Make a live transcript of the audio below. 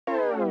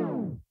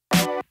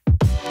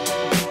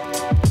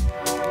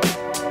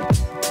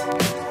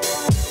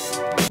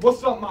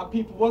up,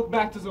 people? Welcome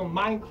back to some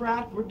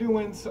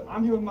Minecraft.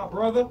 I'm here with my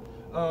brother,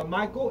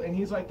 Michael, and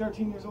he's like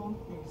 13 years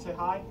old. Can you say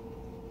hi?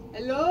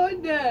 Hello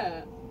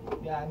there.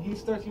 Yeah, and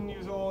he's 13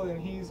 years old, and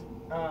he's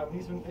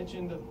been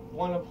itching to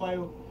want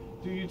to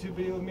do YouTube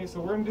video with me. So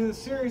we're gonna do this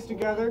series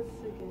together.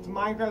 It's a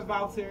Minecraft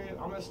Survival series.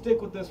 I'm gonna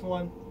stick with this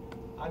one.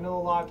 I know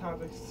a lot of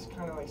times I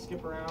kind of like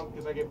skip around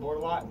because I get bored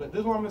a lot, but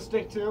this one I'm gonna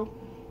stick to.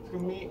 It's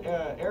gonna be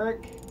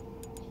Eric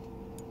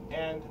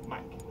and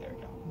Mike. There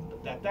we go.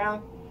 Put that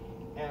down.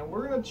 And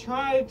we're going to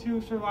try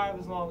to survive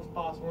as long as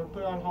possible. We're going to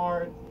put it on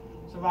hard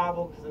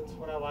survival because that's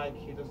what I like.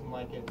 He doesn't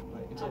like it,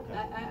 but it's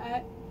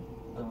okay.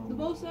 The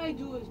most I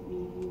do is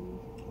medium.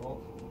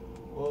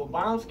 Well,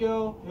 biome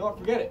skill, you know what,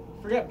 forget it.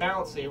 Forget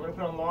bouncy. We're going to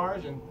put it on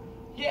large and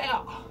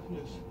yeah.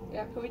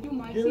 Yeah, can we do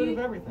my get rid of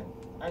everything.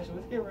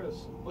 Actually,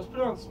 let's put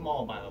it on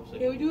small biome.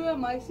 Can we do it on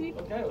my seat?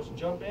 Okay, let's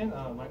jump in.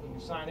 Michael, you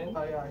sign in.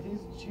 Oh yeah, we've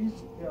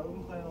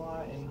been playing a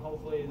lot, and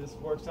hopefully this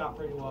works out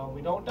pretty well.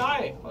 We don't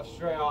die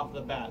straight off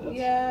the bat.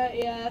 Yeah,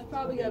 that's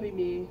probably gonna be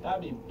me.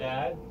 That'd be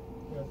bad.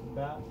 Right off the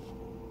bat.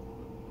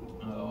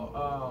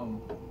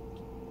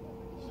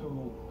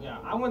 So yeah,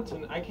 I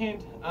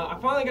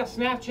finally got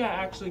Snapchat.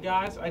 Actually,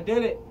 guys, I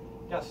did it.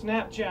 Got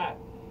Snapchat.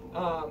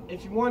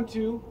 If you want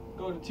to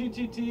go to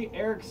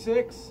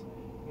TTT-Eric6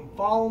 and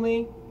follow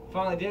me.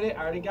 Finally did it.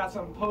 I already got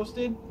something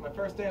posted. My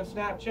first day on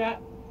Snapchat.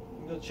 You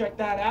can go check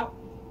that out.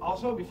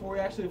 Also, before we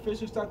actually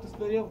officially start this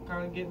video, we're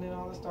kind of getting in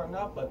on this, starting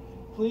up, but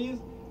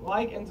please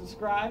like and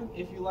subscribe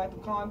if you like the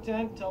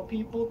content. Tell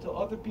people, tell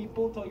other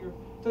people, tell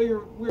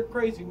your weird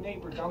crazy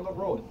neighbor down the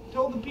road.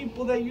 Tell the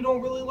people that you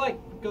don't really like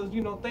because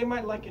they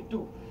might like it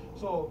too.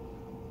 So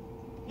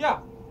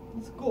yeah,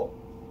 it's cool.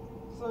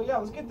 So yeah,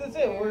 let's get this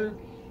in.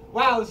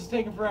 Wow, this is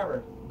taking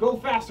forever. Go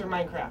faster,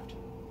 Minecraft.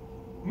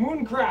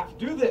 Mooncraft,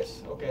 do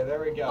this. Okay, there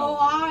we go. Oh,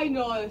 I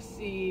know the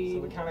seed.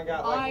 So we kind of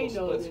got like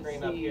a little split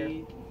screen up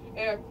here.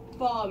 Eric,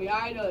 follow me.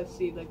 I know the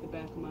seed like the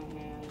back of my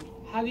hand.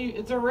 How do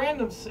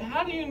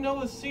you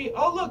know a seed?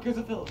 Oh, look, there's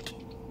a village.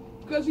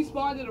 Because we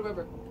spawned in a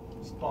river.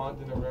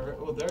 Spawned in a river.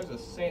 Oh, there's a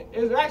sand.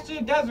 It's actually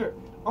a desert.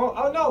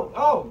 Oh no.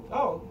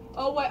 Oh.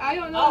 Oh wait, I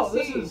don't know. Oh,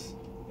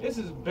 this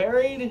is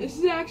buried. This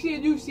is actually a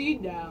new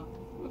seed now.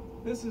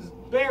 This is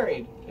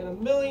buried in a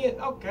million.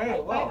 Okay,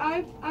 well.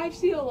 I've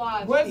seen a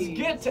lot of Let's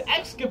get to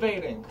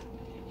excavating.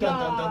 Eric,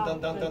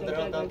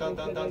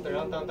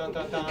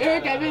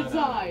 I'm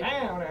inside.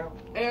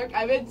 Eric,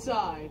 I'm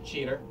inside.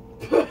 Cheater.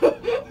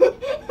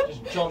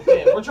 Just jumped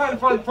in. We're trying to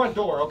find the front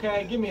door,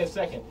 okay? Give me a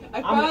second.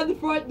 I found the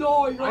front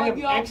door. You're on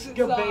the opposite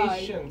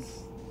excavations.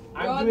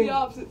 side. You're on the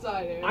opposite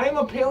side, Eric. I am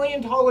a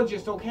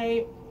paleontologist,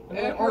 okay?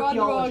 Eric, you're on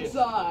the wrong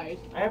side.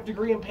 I have a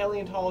degree in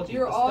paleontology.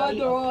 You're on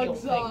the wrong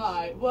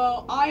side.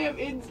 Well, I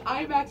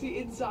am actually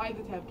inside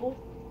the temple.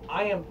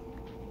 I am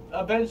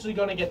eventually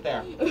going to get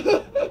there.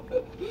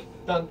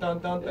 Dun, dun,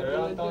 dun, dun,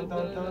 dun, dun,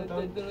 dun,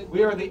 dun, dun.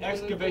 We are the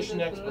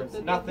excavation experts.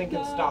 Nothing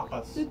can stop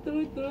us. This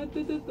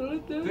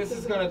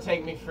is going to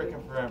take me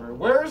freaking forever.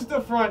 Where's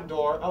the front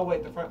door? Oh,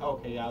 wait, the front.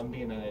 Okay, yeah, I'm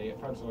being an idiot.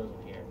 Front door's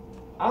over here.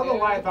 I don't know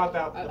why I thought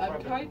that the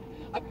front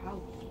door.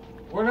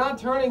 We're not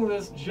turning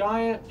this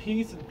giant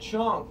piece of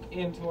chunk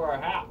into our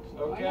house,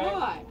 okay? Why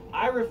not?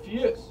 I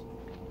refuse.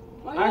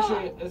 Why not?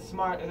 Actually,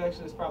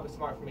 it's probably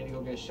smart for me to go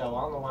get a shovel.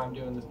 I don't know why I'm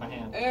doing this by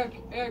hand.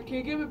 Eric, can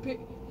you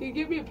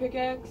give me a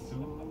pickaxe?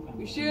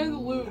 We share the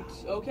loot,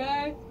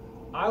 okay?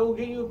 I will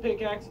get you a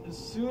pickaxe as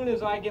soon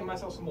as I get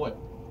myself some wood.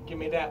 Give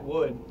me that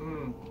wood.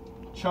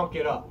 Chunk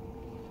it up.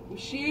 We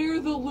share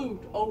the loot,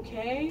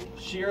 okay?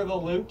 Share the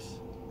loot?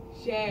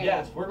 Share.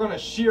 Yes, we're gonna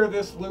shear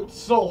this loot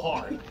so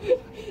hard.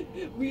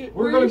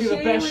 we're gonna be the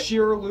best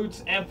shearer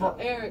loots ever.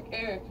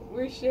 Eric,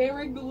 we're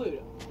sharing the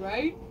loot,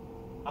 right?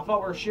 I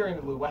thought we were shearing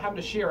the loot. What happened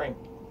to shearing?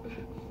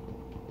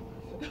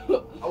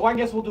 Oh, I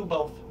guess we'll do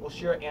both. We'll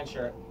shear it and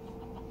share it.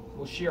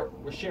 We'll share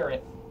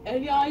it.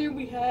 Any iron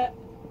we have,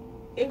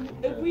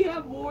 if we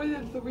have more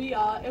than if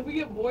we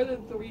get more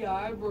than 3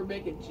 iron, we're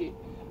making cheese.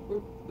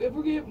 If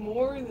we get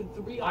more than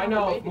 3 iron, I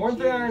know, more than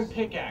 3 iron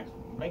pickaxe.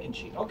 Making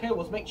cheese. Okay, well,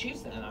 let's make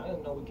cheese then. I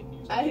didn't know we can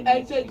use.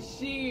 I said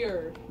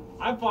shear.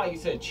 I thought you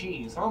said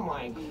cheese. I'm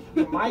like,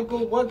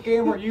 Michael, what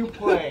game are you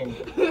playing?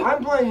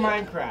 I'm playing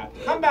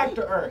Minecraft. Come back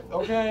to Earth,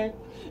 okay?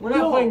 We're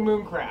not playing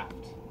Mooncraft.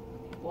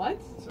 What?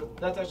 So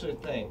that's actually a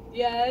thing.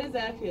 Yeah, that is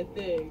actually a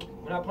thing.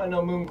 We're not playing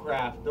no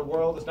Mooncraft. The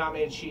world is not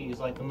made of cheese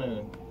like the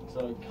moon.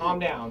 So calm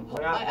down.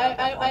 We're not.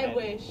 I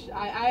wish.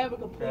 I have a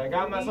complete. Okay, I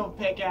got myself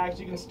a pickaxe.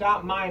 You can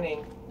stop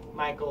mining.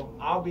 Michael,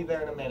 I'll be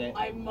there in a minute.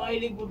 I'm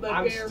mining with my bare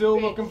I'm still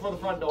fist. looking for the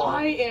front door.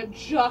 I am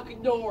Chuck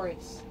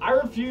Norris. I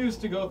refuse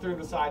to go through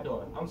the side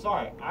door. I'm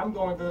sorry. I'm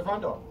going through the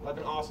front door like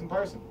an awesome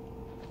person.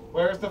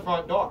 Where's the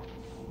front door?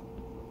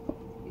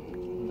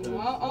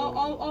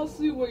 I'll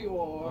see where you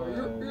are.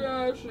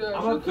 Yes.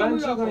 I'm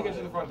eventually going to get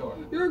to the front door.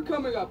 You're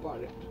coming up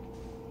on it.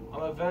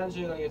 I'm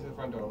eventually going to get to the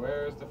front door.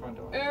 Where's the front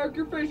door? Eric,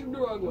 you're facing the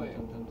wrong way.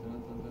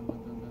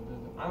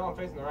 I know I'm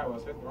facing the right way. I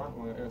was facing the wrong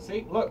way.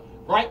 See? Look.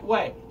 Right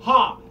way.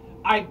 Ha!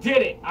 I did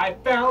it! I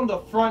found the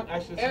front.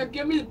 Actually, Eric,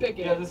 give me the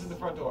pickaxe. Yeah, this is the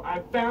front door.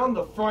 I found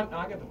the front. No,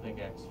 I got the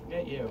pickaxe.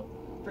 Forget you.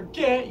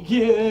 Forget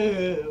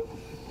you.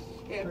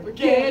 Can't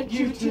forget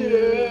you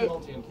too.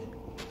 All TNT.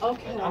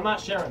 Okay. I'm not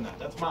sharing that.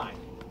 That's mine.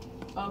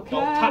 Okay.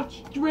 Don't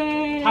touch.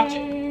 String. Touch it.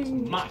 It's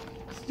mine.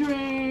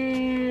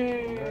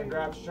 String. I'm gonna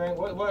grab string.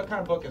 What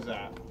kind of book is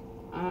that?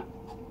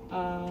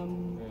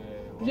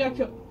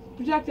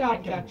 Projectile I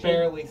can protection.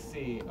 barely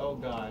see. Oh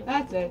god.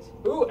 That's it.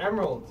 Ooh,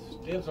 emeralds.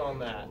 Dibs on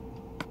that.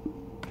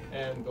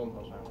 And golden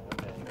post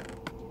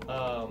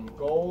armor. Okay.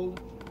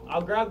 Gold.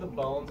 I'll grab the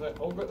bones.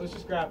 Let's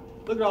just grab.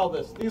 Look at all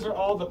this. These are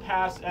all the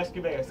past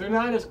excavators. They're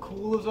not as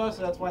cool as us,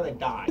 so that's why they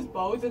died. His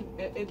bones in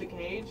the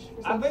cage.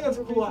 I think it's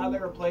cool how they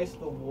replaced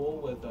the wool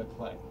with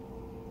clay.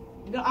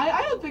 No,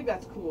 I don't think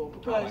that's cool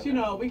because like you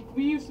know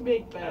we used to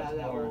make bed out That's of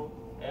that more- wool.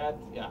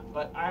 Yeah,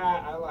 but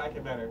I like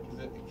it better because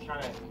it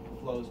kind of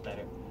flows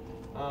better.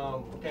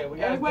 Okay, we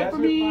got a Hey, wait desert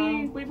for me.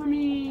 biome. Wait for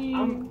me.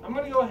 I'm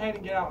gonna go ahead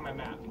and get out my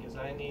map because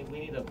we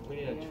need to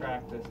Yeah.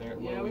 track this there.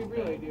 Yeah, we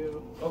really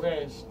do.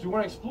 Okay, so do you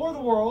want to explore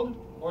the world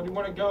or do you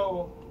want to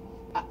go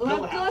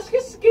build a house? Let's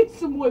just get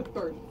some wood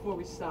first before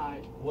we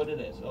decide. What it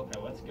is? Okay,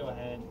 let's go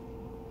ahead.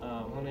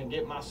 I'm gonna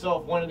get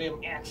myself one of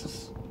them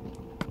axes.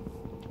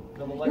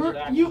 Them alleged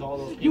axes. All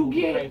those people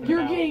be raving You're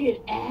about. getting an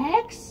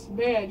axe?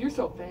 Man, you're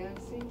so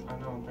fancy. I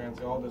know I'm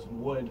fancy. All this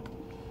wood.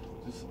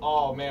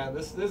 Oh man,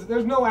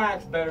 there's no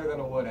axe better than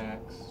a wood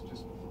axe.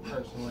 Just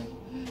personally.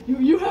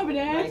 You have an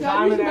axe?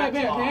 I'm using my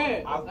bare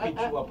hand. I'll beat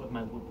you up with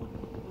my wood.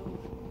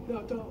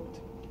 No, don't.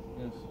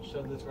 Yes,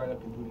 shove this right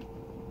up your booty.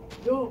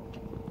 No.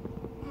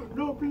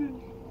 No, please.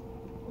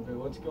 Okay,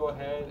 let's go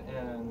ahead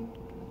and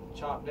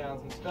chop down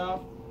some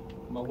stuff.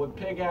 My wood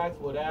pickaxe,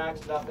 wood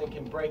axe, nothing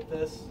can break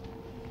this.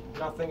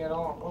 Nothing at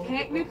all. Oh,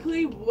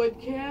 Technically, wood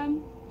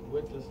can.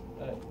 wood just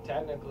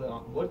technically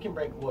wood can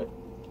break wood.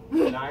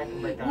 And iron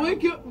can break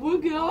iron.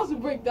 Wood can also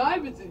break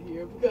diamonds in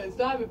here because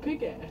diamond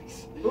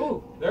pickaxe.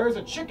 Ooh, there's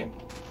a chicken.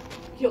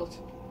 Killed.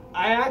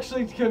 I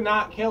actually could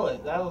not kill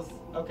it. That was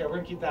okay. We're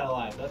gonna keep that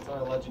alive. That's our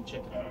alleged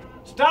chicken.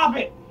 Stop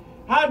it!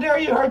 How dare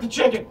you hurt the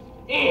chicken?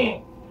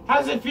 How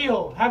does it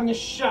feel having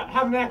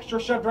an extra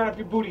shoved right up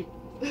your booty?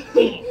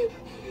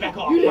 Back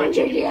off, You my didn't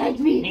chicken. get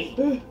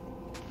me.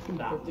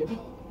 Stop.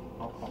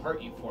 I'll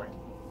hurt you for it.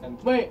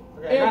 And Wait,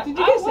 okay, Eric, did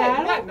you get a You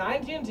saddle? got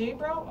 9 TNT,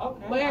 bro?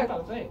 Okay. Wait, I Eric, thought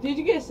it was 8. did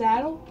you get a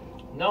saddle?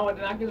 No, I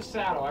did not get a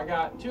saddle. I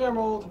got 2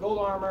 emeralds, gold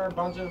armor, a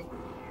bunch of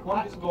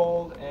one piece of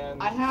gold,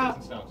 and I have-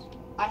 sticks and stones.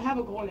 I have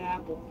a golden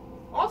apple.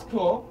 Oh, that's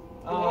cool.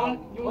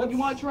 You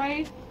want to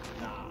trade?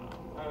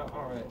 Nah,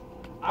 alright.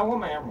 I want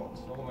my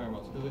emeralds.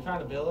 Because we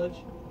found a village,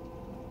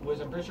 which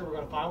I'm pretty sure we're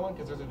going to find one,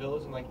 because there's a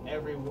village in like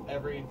every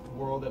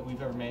world that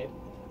we've ever made.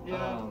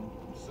 Yeah.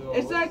 So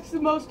It's like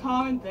the most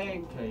common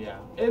thing. Okay, yeah.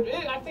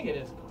 I think it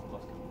is the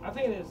most common. I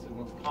think it is the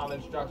most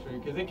common structure,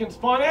 because it can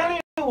spawn anyone.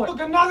 Look,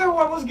 another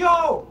one. Let's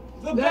go!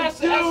 Let's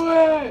do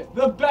it!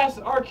 The best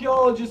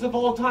archaeologists of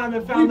all time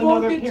have We found both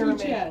another get pyramid.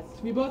 2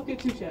 chests. We both get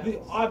 2 chests.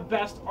 The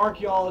best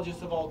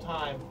archaeologists of all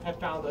time have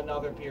found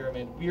another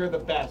pyramid. We are the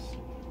best.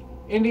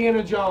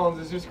 Indiana Jones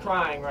is just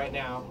crying right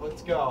now.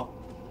 Let's go.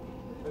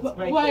 Let's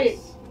make Wait.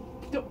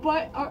 this.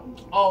 But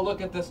Oh,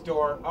 look at this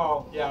door.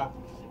 Oh, yeah.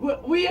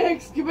 we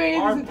excavated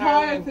Our this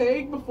entire pyramid-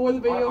 thing before the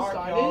video our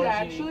started, archaeology-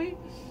 actually.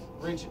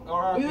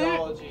 Our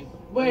archaeology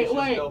Wait, reaches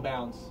wait. no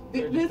bounds.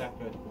 Th- They're this- just that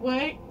good.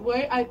 Wait,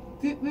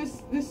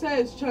 this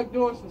says Chuck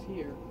Norris was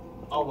here.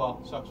 Oh,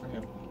 well, sucks for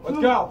him. Let's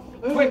go.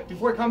 Quick,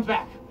 before he comes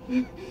back.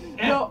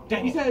 No,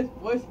 dang he it. says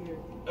was here.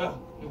 Ugh,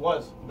 he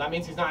was. That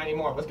means he's not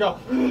anymore. Let's go.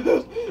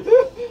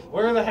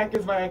 Where the heck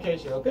is my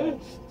acacia? Okay.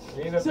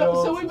 We need to So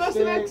build we some must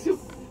have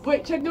sticks.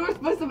 wait, Chuck Norris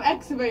must have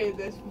excavated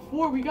this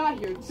before we got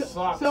here.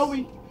 Sucks.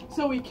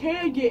 So we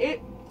can get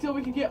it, so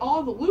we can get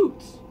all the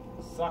loot.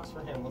 Sucks for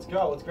him. Let's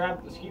go. Let's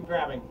keep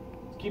grabbing.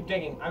 Let's keep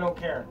digging. I don't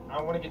care.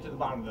 I want to get to the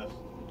bottom of this.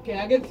 Can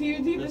I get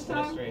TNT this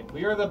time? mystery.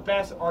 We are the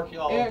best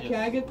archaeologists. Eric,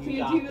 can I get We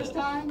got TNT this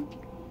time?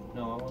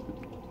 No, I want.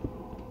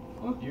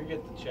 Huh? You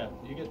get the chest.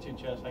 You get 2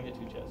 chests. I get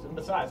 2 chests. And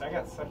besides, I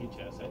got sucky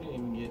chests. I didn't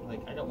even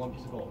get I got 1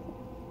 piece of gold.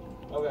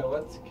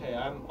 Okay,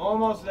 I'm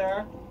almost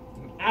there.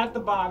 I'm at the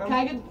bottom. Can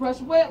I get the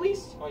pressure plate at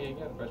least? Oh yeah, you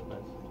got the fresh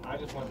plates. I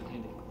just want the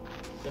TNT.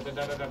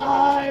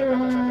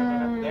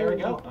 Iron. There we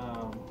go.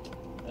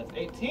 That's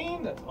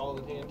 18. That's all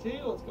the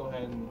TNT. Let's go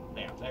ahead and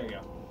bam. There you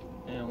go.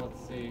 And let's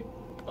see.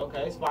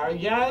 Okay, spiral.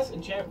 Yes.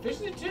 Enchant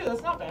efficiency 2.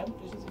 That's not bad.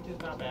 Efficiency 2 is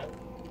not bad.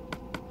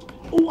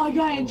 Oh, I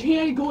got an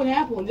enchanted golden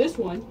apple in this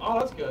one. Oh,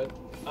 that's good.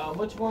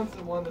 Which one's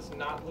the one that's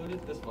not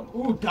looted? This one.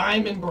 Ooh,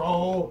 diamond,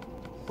 bro.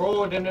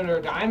 Bro,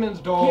 diamonds,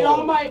 dog. Get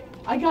on my.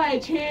 I got an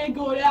enchanted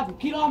golden apple.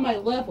 Get on my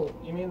level.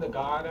 You mean the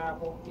god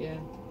apple? Yeah.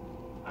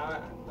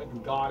 Like the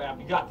god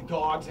apple. You got the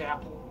god's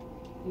apple.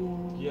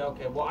 Yeah,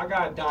 okay. Well, I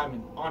got a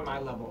diamond on my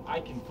level. I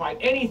can fight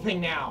anything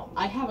now.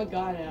 I have a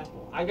god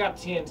apple. I got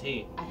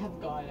TNT. I have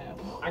a god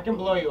apple. I can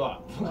blow you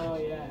up. Oh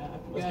yeah.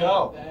 I Let's forgot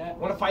go. about that.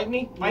 Want to fight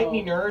me? Fight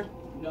me, No. nerd.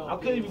 No. I'll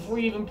kill you please. before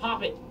you even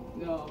pop it.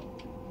 No.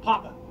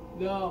 Papa.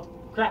 No.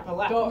 Crap a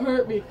lap. Don't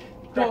hurt me.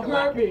 Don't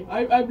hurt me.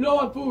 I'm low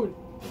on food.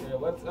 Yeah,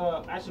 let's,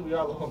 actually, we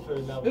are low on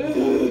food now.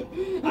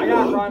 I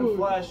got rotten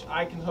flesh.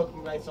 I can hook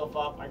myself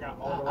up. I got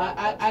all the rotten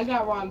flesh. I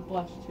got rotten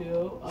flesh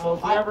too. So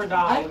if you ever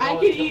die, I no can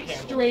one's eat gonna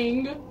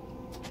string.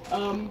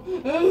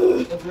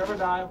 If we ever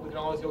die, we can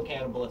always go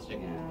cannibalistic.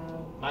 Yeah.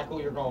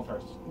 Michael, you're going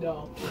first.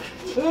 No.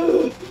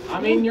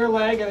 I'm eating your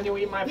leg, and then you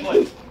eat my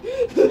foot.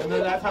 And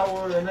then that's how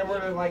we're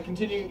gonna like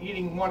continue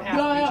eating one half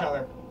of each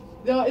other.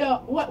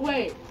 No.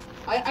 Wait.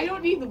 I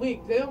don't need the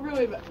wings. They don't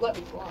really let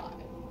me fly.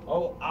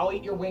 Oh, I'll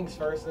eat your wings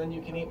first, and then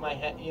you can eat my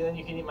head. Then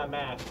you can eat my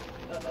mask.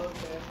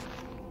 Okay.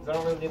 Cause I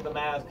don't really need the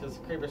mask, cause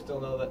creepers still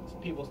know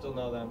that people still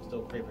know that I'm still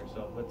a creeper.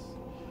 So let's.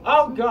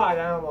 Oh God,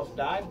 I almost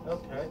died.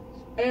 Okay.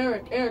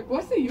 Eric,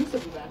 what's the use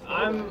of the mask?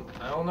 I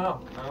don't know.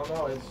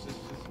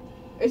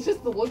 It's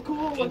just to look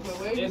cool with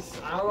the wings.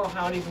 I don't know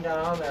how it even got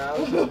on there. I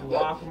was just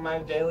walking my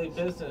daily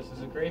business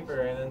as a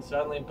creeper, and then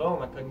suddenly,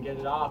 boom! I couldn't get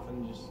it off,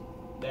 and just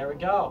there we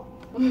go.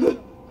 You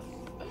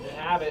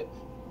have it.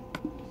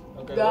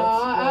 Okay,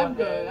 I'm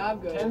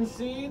good. 10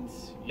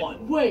 seeds.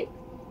 1. Wait.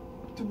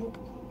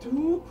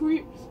 Two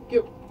creeps.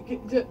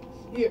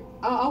 Here.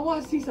 I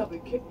want to see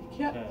something. Okay.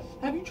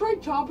 Have you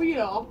tried chopping it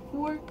off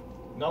before?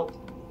 Nope.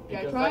 Yeah,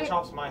 Because try that it.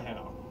 chops my head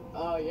off.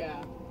 Oh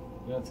yeah.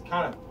 You know, it's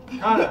kind of.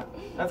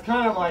 That's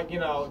kind of like, you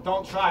know,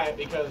 don't try it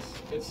because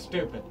it's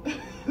stupid.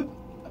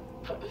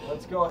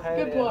 Let's go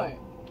ahead. Good point.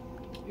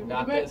 You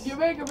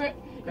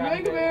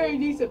make a very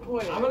decent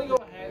point. I'm gonna go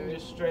ahead and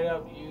just straight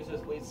up use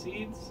his wheat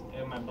seeds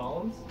and my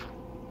bones.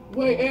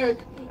 Wait, Eric,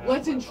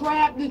 let's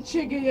entrap the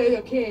chicken in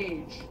a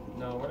cage.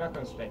 No, we're not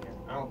gonna stake her.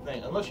 I don't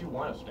think, unless you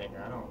want to stake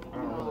her. I don't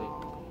really.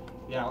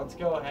 Yeah, let's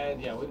go ahead.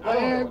 Yeah,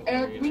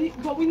 Eric, we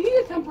need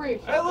a temporary.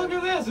 Hey, look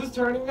at this! It's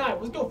turning night.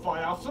 Let's go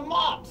fight off some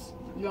mobs.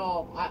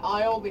 No,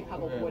 I only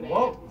have a wood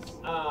axe.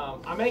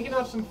 I'm making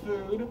up some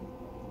food,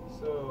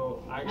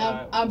 so I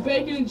got. I'm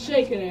baking and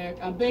shaking, Eric.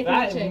 I'm baking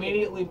and shaking. That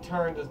immediately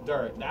turned to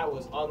dirt. That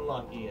was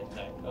unlucky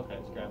attack. Okay,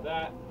 let's grab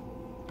that.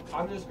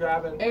 I'm just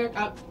grabbing. Eric,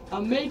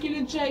 I'm making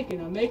and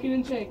shaking. I'm making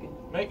and shaking.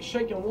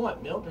 Shaking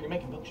what? Milk? Or are you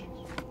making milkshakes?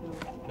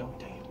 No,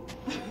 damn.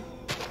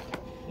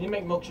 You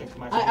make milkshakes,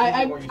 Michael.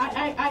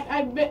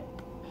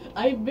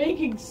 I'm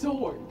making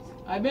swords.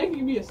 I'm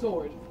making me a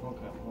sword.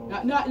 Okay.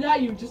 Well,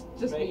 not you, just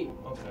me.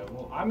 Okay.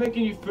 Well, I'm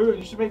making you food.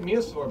 You should make me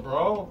a sword,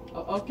 bro.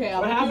 Okay.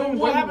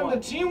 What happened to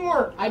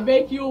teamwork? I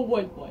make you a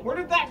wood one. Where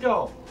did that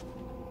go?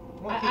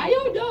 I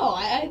don't know.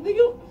 I think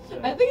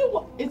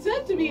it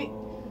said to me.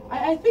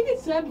 I think it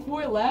said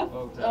before it left.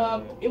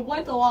 Okay. It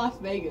went to Las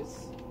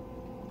Vegas.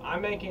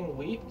 I'm making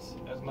wheat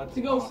as much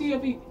to go see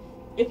if he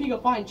can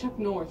find Chuck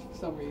Norris for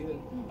some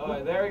reason.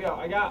 Alright, there we go.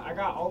 I got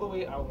all the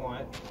wheat I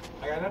want.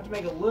 I got enough to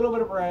make a little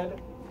bit of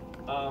bread.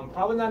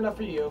 Probably not enough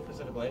for you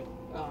specifically.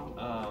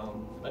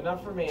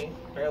 Enough for me.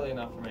 Barely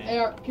enough for me.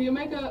 Eric, can you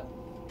make a?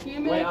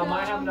 Wait, I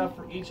might have enough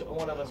for each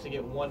one of us to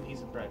get one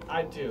piece of bread.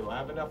 I do. I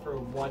have enough for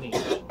one each.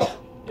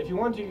 If you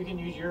want to, you can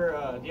use your.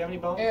 Do you have any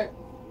bones? Eric.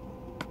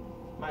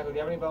 Michael, do you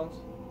have any bones?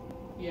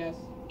 Yes.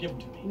 Give them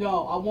to me.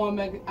 No, I want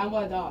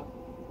a dog.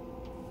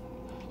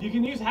 You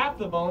can use half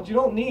the bones. You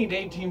don't need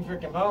 18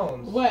 freaking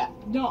bones. What?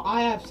 No,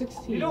 I have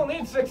 16. You don't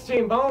need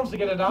 16 bones to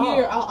get a dog.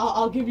 Here,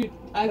 I'll give you.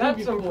 That's give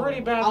you some 4.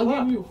 pretty bad I'll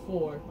luck. give you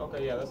 4.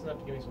 Okay, yeah, that's enough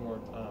to give me some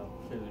more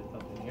food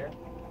up in here.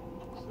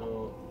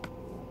 So,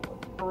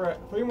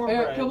 3 more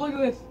Eric, bread. come look at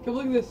this. Come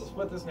look at this. We'll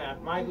split this in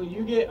half. Michael,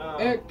 you get.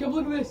 Eric, come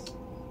look at this.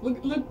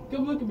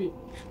 Come look at me.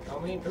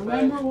 I'll need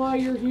Remember bread. why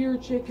you're here,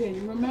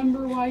 chicken.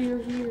 Remember why you're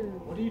here.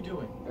 What are you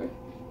doing?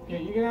 Here,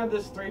 you can have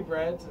this 3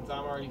 bread since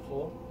I'm already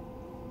full.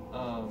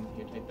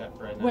 Here, take that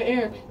bread. Wait,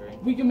 Eric,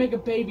 we can make a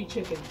baby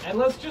chicken. And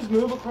let's just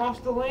move across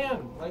the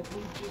land like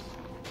we just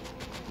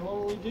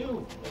normally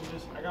do. And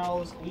just, I got all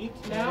this wheat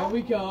now. There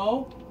we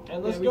go.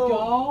 And let's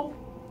go.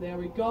 There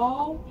we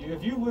go.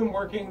 Have you been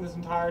working this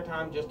entire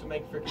time just to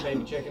make freaking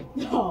baby chicken?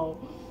 No.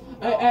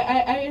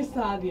 I just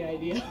thought of the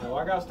idea. No,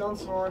 I got a stone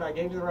sword. I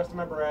gave you the rest of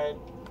my bread.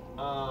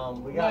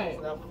 We got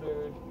enough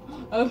food.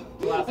 I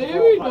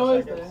didn't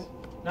notice that.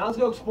 Now let's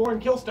go explore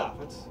and kill stuff.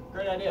 It's a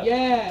great idea.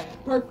 Yeah,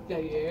 perfect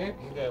idea, Eric.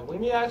 Okay, we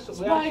need actually.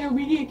 Spider,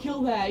 we need to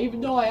kill that,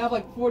 even though I have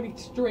like 40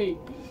 straight.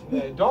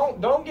 Okay,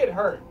 don't get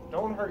hurt.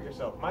 Don't hurt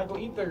yourself. Michael,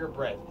 eat your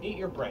bread. Eat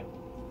your bread.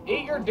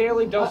 Eat your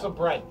daily dose of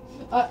bread.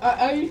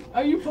 Are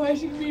you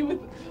punishing me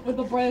with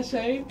the bread of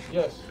shame?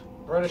 Yes,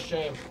 bread of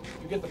shame.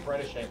 You get the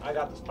bread of shame. I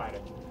got the spider.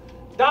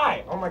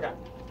 Die! Oh my god.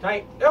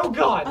 Oh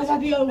god! I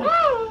got the other one.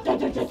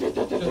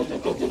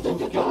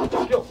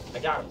 Kill. I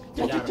got him.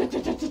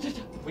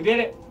 We did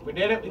it. We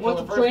killed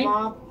the first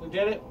mob. We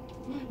did it.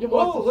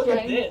 Oh, look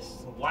at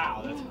this.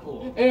 Wow, that's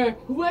cool. Eric,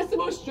 who has the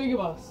most string of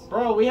us?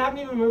 Bro, we haven't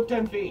even moved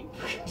 10 feet.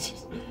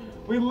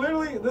 We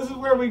literally, this is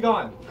where we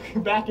gone.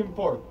 Back and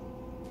forth.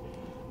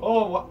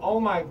 Oh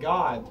my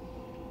god.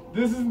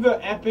 This is the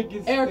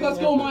epicest Eric, let's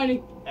go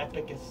mining.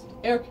 Epicest.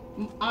 Eric,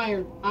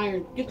 iron.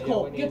 Get the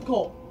coal. Get the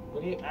coal.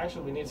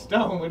 We need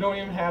stone. We don't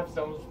even have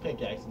stone with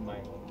pickaxes in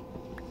mine.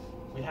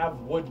 We have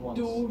wood ones.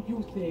 Do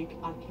you think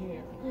I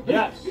care?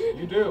 Yes,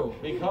 you do,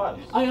 because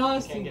I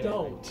honestly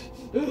don't.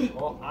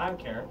 Well, I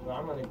care, so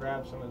I'm gonna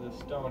grab some of this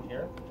stone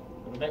here.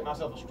 I'm gonna make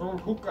myself a stone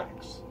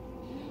pickaxe.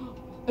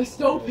 A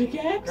stone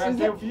pickaxe? Craft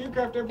table for you,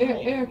 craft table for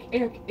me.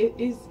 Eric,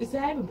 is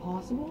that even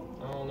possible?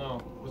 I don't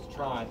know. Let's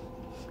try.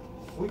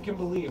 We can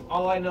believe.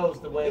 All I know is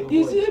the way of the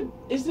Is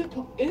woods.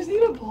 it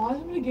even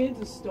possible to get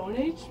into Stone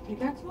Age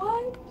pickaxe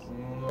vibes?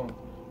 No.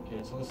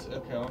 Okay, so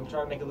okay, I'm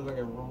trying to make it look like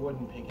a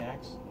wooden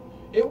pickaxe.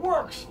 It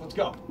works! Let's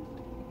go.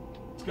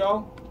 Let's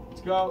go.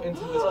 Let's go into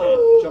this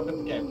cave. Jump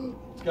in the cave.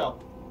 Let's go.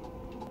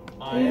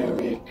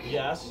 Eric.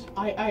 Yes.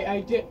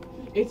 I did.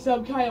 It's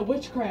some kind of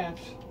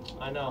witchcraft.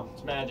 I know.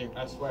 It's magic,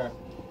 I swear.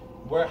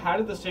 How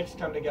did the sticks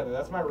come together?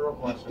 That's my real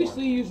question.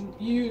 Obviously, you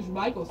use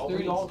Michael's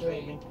 30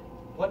 me.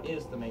 What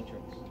is the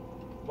Matrix?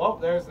 Well,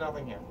 there's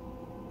nothing here.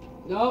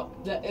 No,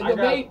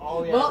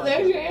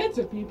 there's your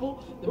answer,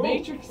 people. The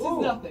Matrix is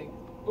nothing.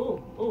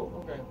 Ooh,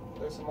 okay.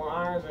 There's some more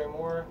irons, there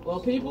more. Well,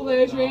 people,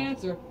 there's your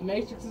answer. The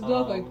Matrix is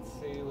nothing. Let's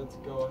see, let's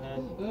go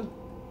ahead.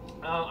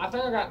 I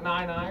think I got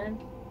 9 iron.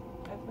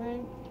 I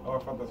think. Oh, I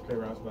thought that was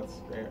crazy. I was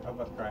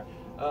about to cry.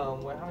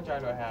 Wait, how much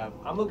iron do I have?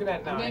 I'm looking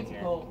at 9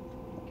 here. Coal.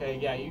 Okay,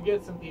 yeah, you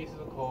get some pieces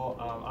of coal.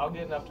 I'll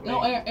get enough to make.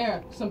 No,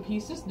 Eric, some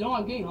pieces? No,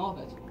 I'm getting all of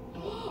it.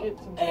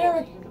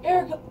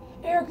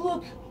 Eric,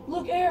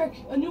 look, Eric,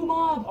 a new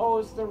mob. Oh,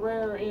 it's the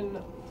rare in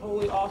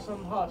totally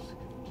awesome husk.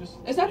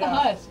 It's not the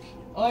husk.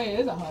 Oh yeah, it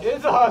is a husk.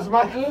 It's a husk,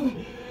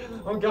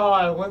 Oh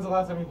god, when's the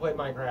last time you played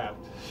Minecraft?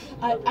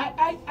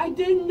 I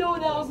didn't know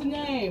that was a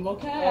name,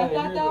 okay? Yeah, I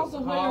thought that was a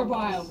rare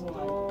biome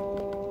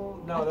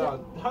one.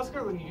 No,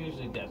 Huskers are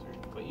usually desert,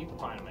 but you can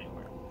find them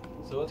anywhere.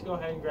 So let's go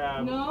ahead and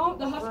grab... No,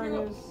 the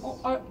Huskers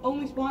are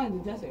only spawn in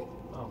the desert.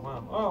 Oh,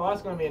 wow. Oh,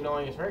 that's going to be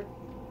annoying as frick.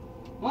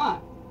 Why?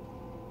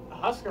 The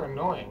Huskers are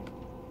annoying.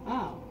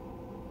 Oh.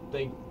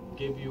 They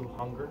give you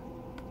hunger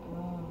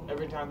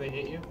every time they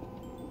hit you.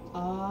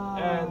 Oh.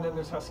 And then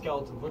there's Husk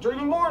skeletons, which are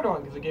even more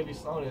annoying because they give you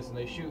slowness and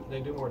they shoot and they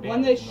do more damage.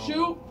 When they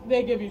shoot,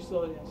 they give you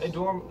slowness. They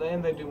do more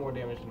damage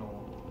than normal.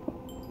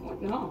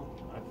 What? No.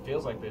 It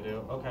feels like they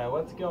do. Okay,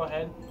 let's go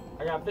ahead.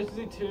 I got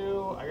efficiency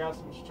 2. I got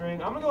some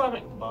string. I'm gonna go ahead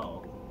and make a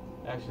bow.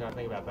 Actually, not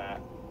think about that.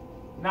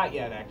 Not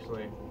yet,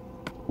 actually.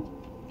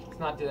 Let's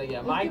not do that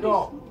yet.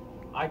 Michael,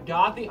 I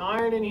got the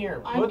iron in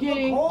here. Put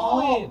the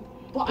coal in.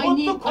 But I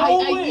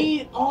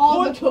need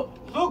all the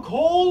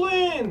coal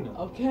in.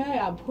 Okay,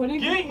 I'm putting.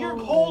 Get your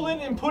coal in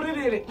and put it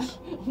in it.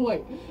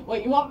 Wait.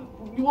 You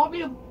want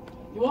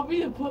me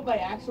to put my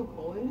actual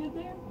coal in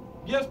there?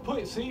 Yes,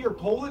 see, your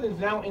coal in is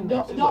now in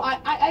there. No,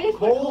 I just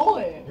put coal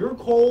in. Your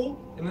coal,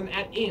 and then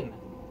add in.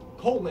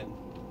 Coal in.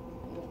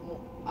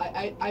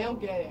 I don't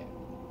get it.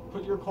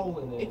 Put your coal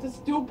in it. It's a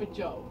stupid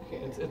joke.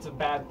 It's a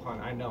bad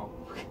pun, I know.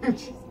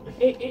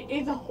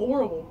 It's a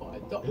horrible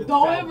pun.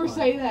 Don't ever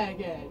say that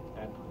again.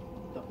 Bad pun.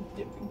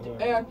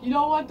 Eric, you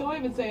know what? Don't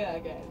even say that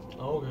again.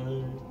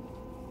 Okay.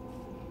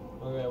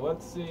 Okay,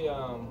 let's see,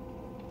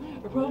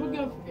 We're probably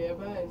gonna forget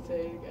about it and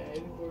say it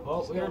again.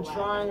 Well, we are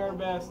trying our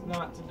best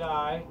not to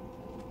die,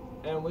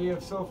 and we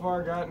have so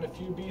far gotten a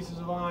few pieces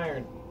of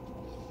iron.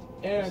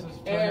 Eric, this is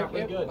turning out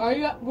pretty good.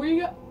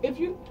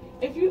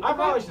 If you I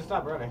probably should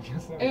stop running.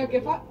 Eric,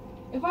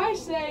 if I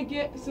say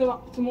get some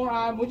more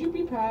iron, would you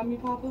be proud of me,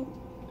 Papa?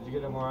 Did you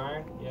get more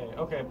iron? Yeah.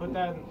 Okay, put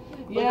that in.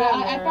 Yeah,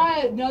 I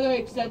find another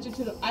extension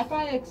to the.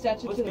 Let's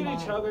get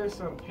each other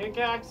some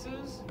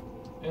pickaxes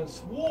and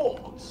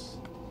swords.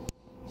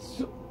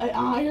 An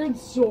iron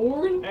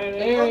sword?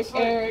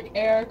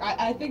 Eric,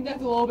 I think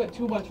that's a little bit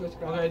too much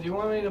witchcraft. Okay, do you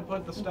want me to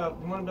put the stuff?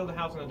 Do you want to build a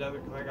house in the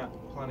desert? Because I got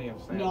plenty of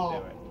sand to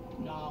do it.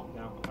 No.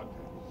 Okay.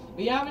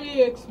 We haven't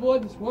even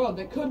explored this world.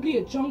 There could be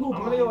a jungle.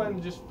 I'm gonna go ahead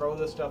and just throw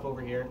this stuff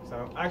over here.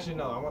 Actually,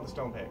 no, I want the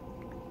stone pick.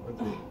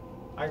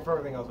 I can throw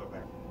everything else over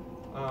there.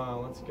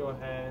 Let's go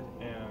ahead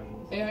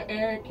and...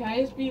 Eric, can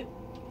I just be...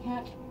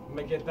 I'm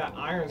gonna get that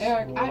iron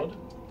sword.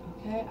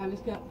 Okay, I'm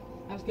just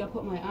gonna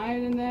put my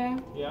iron in there.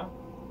 Yeah?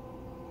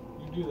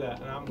 You do that,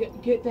 and I'm...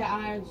 Get that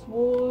iron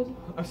sword.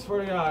 I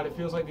swear to God, it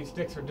feels like these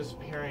sticks are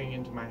disappearing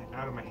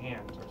out of my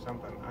hands or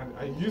something.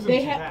 I use them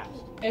too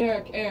fast.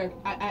 Eric,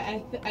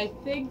 I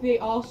think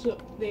they're also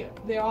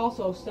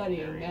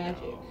studying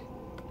magic. Go.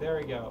 There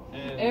we go.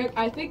 And Eric,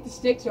 I think the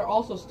sticks are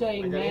also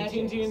studying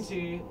magic. 18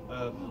 TNT.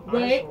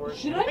 Wait,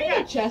 should I make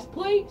a chest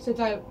plate since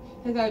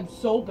I'm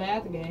so bad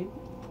at the game?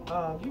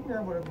 You can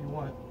grab whatever you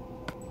want.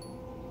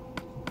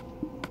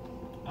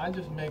 I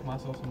just make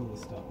myself some of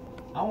this stuff.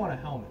 I want a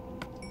helmet.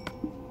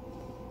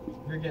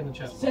 You're getting the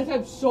chest plate. Since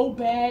I'm so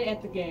bad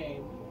at the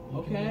game.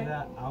 You can do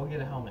that. I'll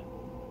get a helmet.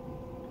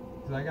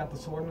 Cause I got the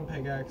sword and the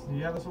pickaxe. Do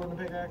you have the sword and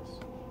the pickaxe?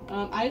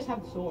 I just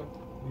have the sword.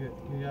 You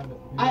have it.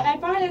 I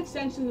find it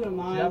sensitive to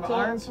mine. Do you have an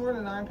iron sword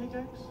and an iron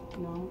pickaxe?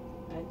 No.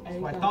 That's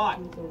what I thought.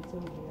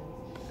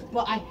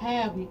 Well, I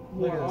have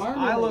more armor.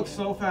 I look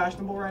so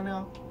fashionable right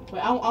now.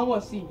 Wait, I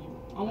want to see you.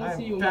 I want to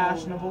see you.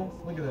 Fashionable.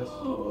 Look at this.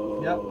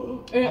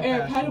 Yep.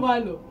 Eric, how do I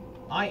look?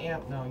 I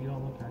am. No, you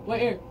don't look that good.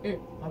 Wait, Eric.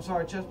 I'm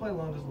sorry, chestplate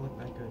alone doesn't look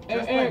that good.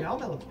 Chestplate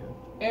helmet looks good.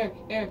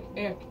 Eric.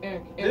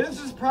 This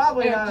is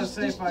probably not a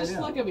safe idea.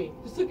 Just look at me.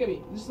 Just look at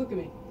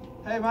me.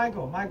 Hey,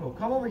 Michael,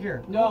 come over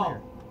here. No. Come over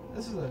here.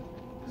 This is a.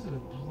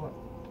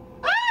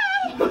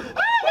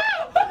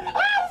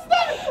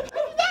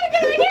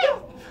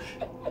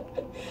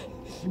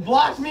 You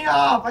blocked me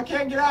off. I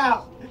can't get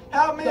out.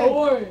 Help me. Don't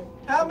worry.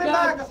 Help me,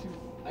 Michael.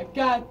 I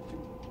got you.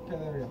 Okay,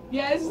 there we go.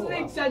 Yeah, this is the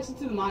extension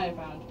to the mine I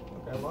found.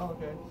 well,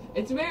 okay.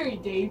 It's a very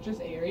dangerous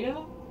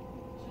area,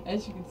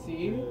 as you can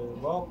see.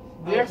 Well,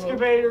 the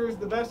excavators,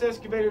 the best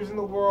excavators in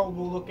the world,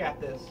 will look at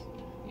this.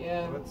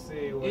 Yeah. Let's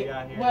see what we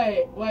got here.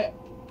 Wait.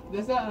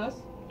 That's not us?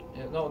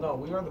 Yeah, no,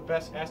 we are the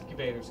best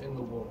excavators in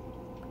the world.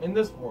 In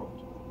this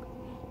world.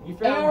 We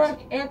found...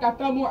 Eric, I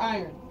found more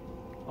iron.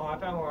 Oh, I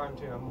found more iron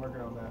too. I'm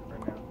working on that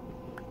right now.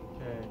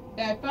 Okay.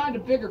 And I found a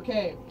bigger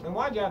cave. And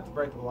why'd you have to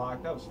break the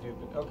lock? That was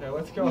stupid. Okay,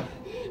 let's go.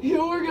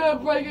 You were gonna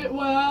break it.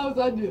 Well, how was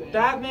I doing?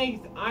 That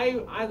makes...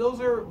 those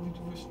are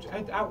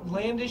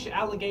outlandish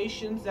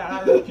allegations that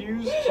I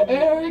refuse to...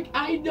 Eric,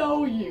 I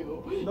know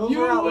you. Those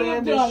you are would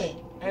have done outlandish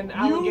it. and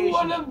allegations. You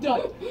would have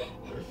done it.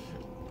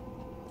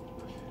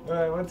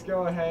 Alright, let's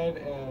go ahead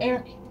and...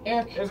 Eric.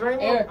 Is there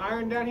any more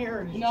iron down here,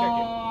 or did you check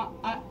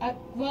it?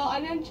 Well, I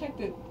didn't check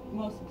the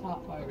most of the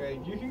top part. Okay,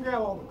 you can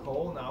grab all the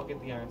coal, and I'll get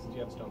the iron since you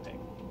have stone tank.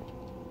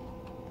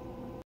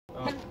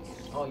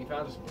 Oh, you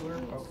found a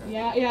spooter? Okay.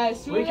 Yeah,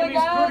 as soon We as can I be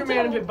got spooter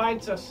man if it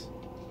bites us.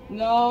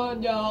 No,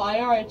 I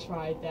already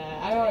tried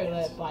that. I already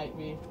let it bite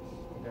me.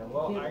 Okay,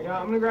 well,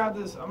 I'm gonna grab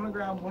this. I'm gonna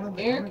grab one of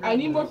the... Eric, I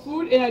need more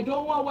food, and I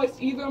don't want to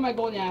waste either of my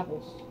golden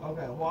apples.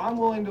 Okay, well, I'm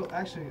willing to...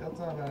 Actually, that's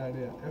not a bad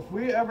idea. If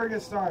we ever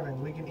get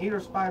starving, we can eat our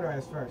spider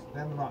eyes first,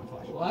 then the rotten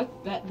flesh. What?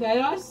 That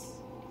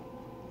us?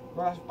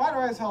 Well, spider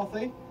eyes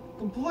healthy.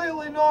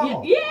 Completely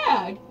normal.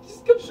 Yeah,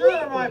 just completely.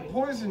 Sure, it might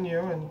poison you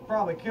and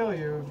probably kill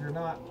you if you're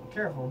not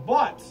careful,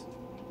 but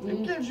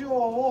it gives you a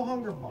whole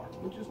hunger bar,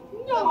 which is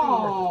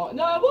no,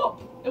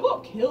 it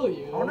won't kill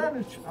you. I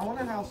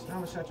wonder how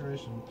much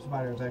saturation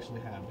spiders actually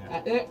have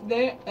now.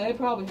 They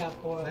probably have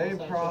horrible. They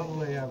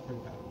probably have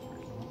pretty bad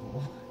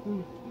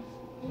saturation.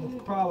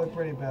 It's probably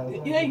pretty bad.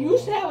 They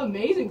used to have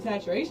amazing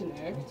saturation,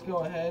 Eric. Let's go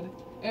ahead.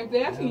 Eric,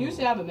 they actually used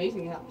to have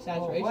amazing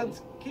saturation. Well,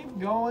 let's keep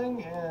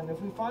going, and if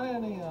we find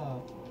any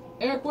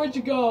Eric, where'd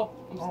you go?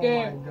 I'm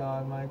scared. Oh my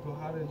God, Michael,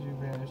 how did you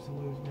manage to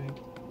lose me?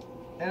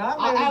 And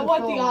I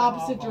went the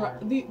opposite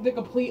direction, the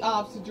complete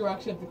opposite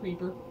direction of the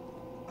creeper.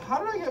 How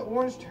did I get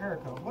orange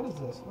terracotta? What is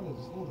this? What is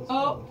this?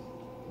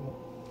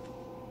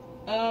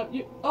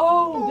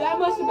 That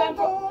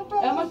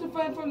must have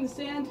been from the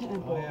sand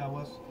temple. Oh yeah, it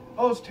was.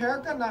 Oh, it's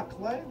terracotta, not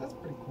clay. That's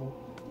pretty cool.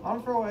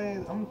 I'm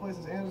gonna place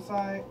this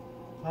andesite.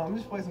 I'm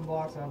just placing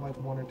blocks. I have like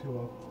one or two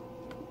of.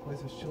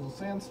 Place this chisel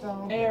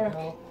sandstone. Eric.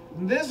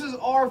 And this is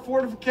our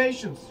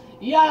fortifications.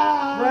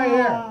 Yeah. Right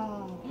here.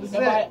 This is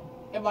it.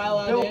 Am I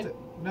allowed Built in? it.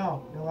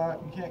 No,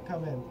 you can't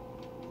come in.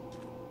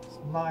 It's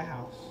my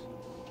house.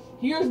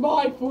 Here's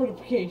my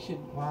fortification.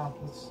 Wow,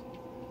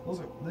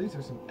 these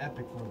are some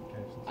epic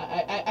fortifications.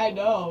 I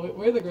know.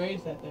 We're the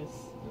greatest at this.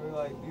 We're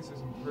like, these are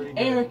some pretty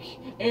good.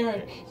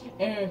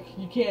 Eric,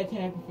 you can't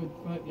attack me from the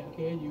front now,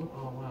 can you?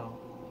 Oh wow.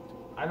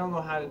 I don't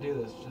know how to do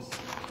this. Just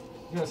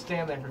you're gonna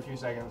stand there for a few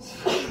seconds.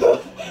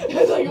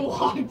 It's like a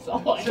long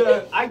song.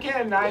 I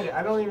can't ignite it.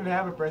 I don't even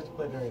have a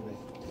breastplate or anything.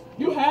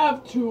 You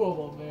have two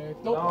of them,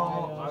 Eric. Don't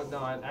lie to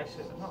us.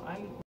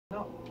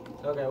 No.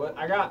 Okay, well,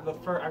 I got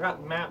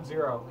map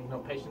 0. You know,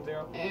 patient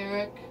 0.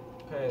 Eric.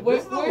 Okay,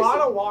 this is a lot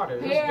of water.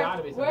 There's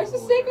gotta be something. Where's the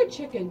sacred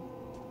chicken?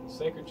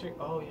 Sacred chicken?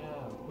 Oh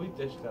yeah, we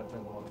dished that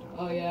thing a long time.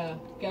 Oh yeah.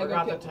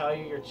 Forgot to tell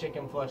you, your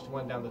chicken flush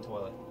went down the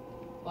toilet.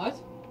 What?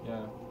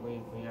 Yeah,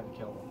 we had to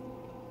kill them.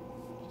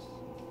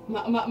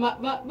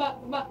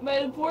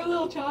 My poor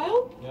little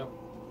child? Yep,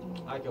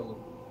 I killed him.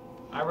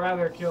 I'd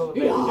rather kill the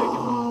baby chicken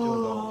than do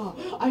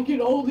adults. I can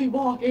only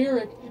walk,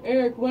 Eric.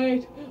 Eric,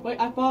 wait,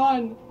 I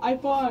fawned. I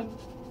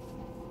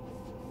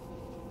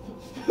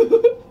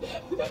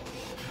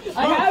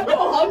have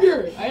no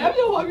hunger.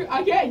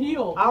 I can't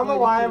heal. I don't know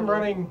why I'm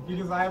running,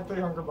 because I have 3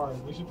 hunger bars.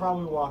 We should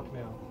probably walk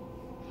now.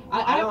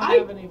 I don't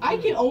have any food. I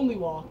can only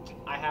walk.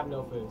 I have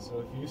no food, so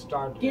if you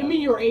starve to Give me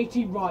your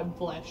 18 rotten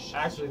flesh.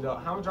 Actually, though,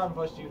 how much rotten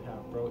flesh do you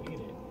have, bro? Eat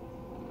it.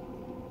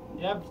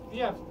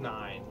 You have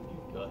 9. You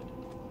good.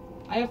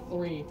 I have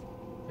 3.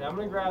 Okay, I'm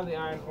gonna grab the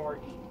iron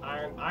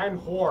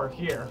whore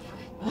here.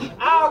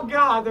 Oh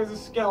God, there's a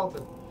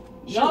skeleton.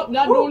 Nope,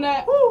 not doing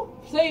that.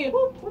 Say it.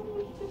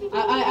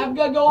 I'm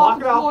gonna go off.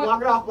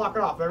 Block it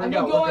off. There we go.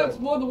 I'm gonna go and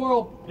explore the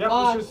world. Yep,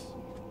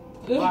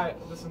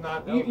 this is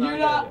not. You're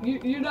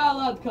not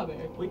allowed to come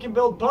here. We can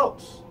build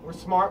boats. We're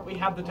smart. We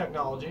have the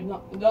technology.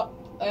 No,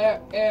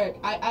 Eric.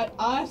 I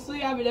honestly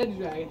have an ender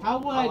dragon. How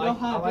would I know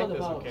how to build a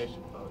boat? I like this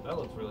acacia boat. That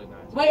looks really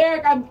nice. Wait,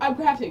 Eric, I'm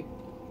crafting.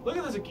 Look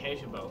at this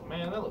acacia boat,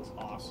 man. That looks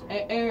awesome.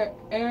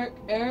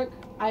 Eric.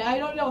 I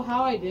don't know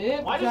how I did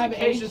it. Why does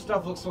acacia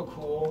stuff look so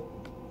cool?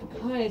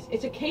 Because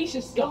it's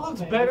acacia stuff. It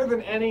looks better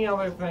than any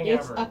other thing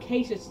ever. It's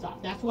acacia stuff.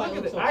 That's why it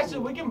looks so cool. Actually,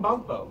 we can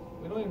bunk boat.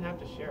 We don't even have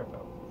to share a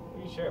boat.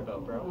 We can share a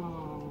boat, bro.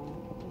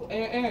 Oh.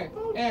 Eric,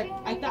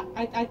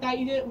 I thought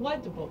you didn't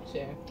want the boat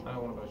share. I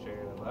don't want to boat share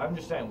either, but I'm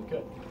just saying we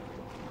could.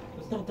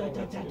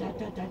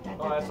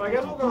 Alright, so I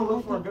guess we're going to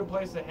look for a good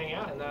place to hang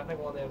out, and then I think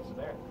one of the episodes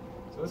there.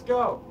 So let's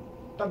go.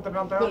 Let's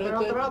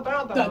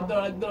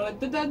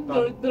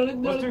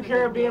do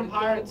Caribbean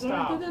pirate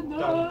style.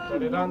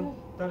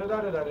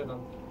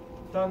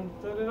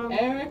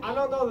 Eric, I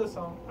don't know this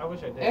song. I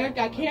wish I did. Eric,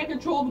 I can't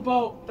control the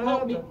boat.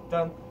 Help me.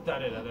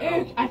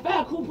 Eric, I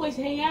found a cool place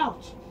to hang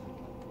out.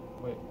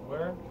 Wait,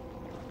 where?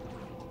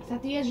 It's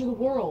at the edge of the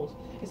world.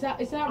 It's not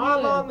really.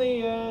 I'm on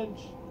the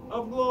edge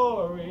of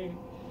glory.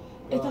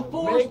 It's a Gonna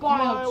forest make my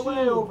biome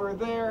way too. over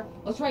there.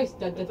 Let's race.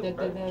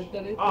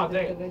 Oh,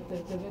 dang.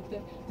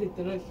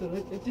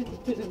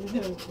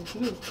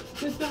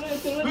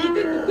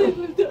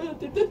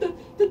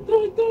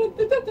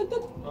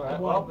 Alright,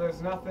 well,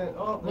 there's nothing.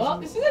 Oh, Well,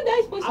 this is a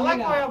nice place I to like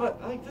hang how I out.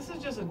 have a, like, this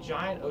is just a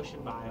giant ocean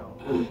biome.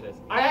 Look at this.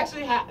 I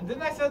actually had,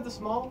 didn't I say it's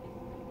small?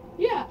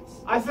 Yeah.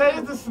 I said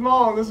it's a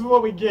small, and this is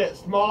what we get,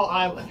 small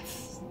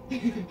islands.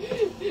 Eric,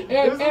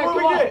 This is what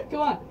we get. come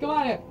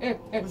on,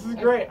 Eric. This is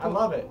great, I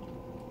love it.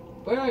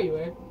 Where are you,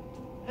 Eric?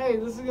 Hey,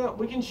 this is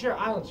we can share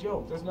islands.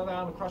 Yo, there's another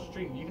island across the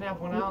street. You can have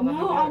one island.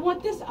 No, I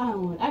want this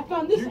island. I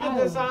found this island. You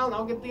get this island,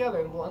 I'll get the other,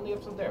 and we'll end the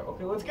episode there.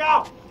 Okay, let's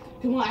go!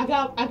 Come on, I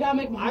gotta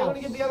make my house. I'm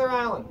gonna get the other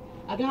island.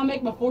 I gotta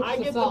make my fortress I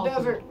of get the solitude.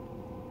 desert.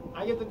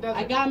 I get the desert.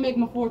 I gotta make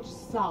my fortress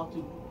of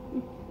solitude.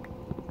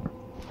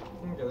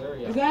 Okay, there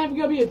we There's go. not even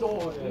gonna be a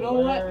door. You know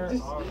Where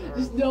what?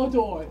 Just no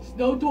door. Just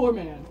no door,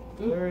 man.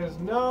 There's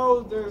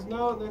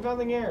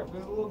nothing here.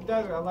 There's a little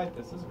desert. I like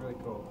this. This is really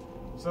cool.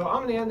 So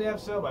I'm gonna end the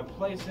episode by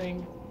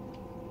placing,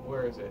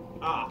 where is it?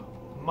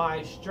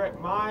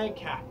 My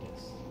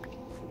cactus.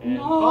 And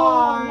No.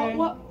 bye.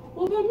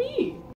 What about me?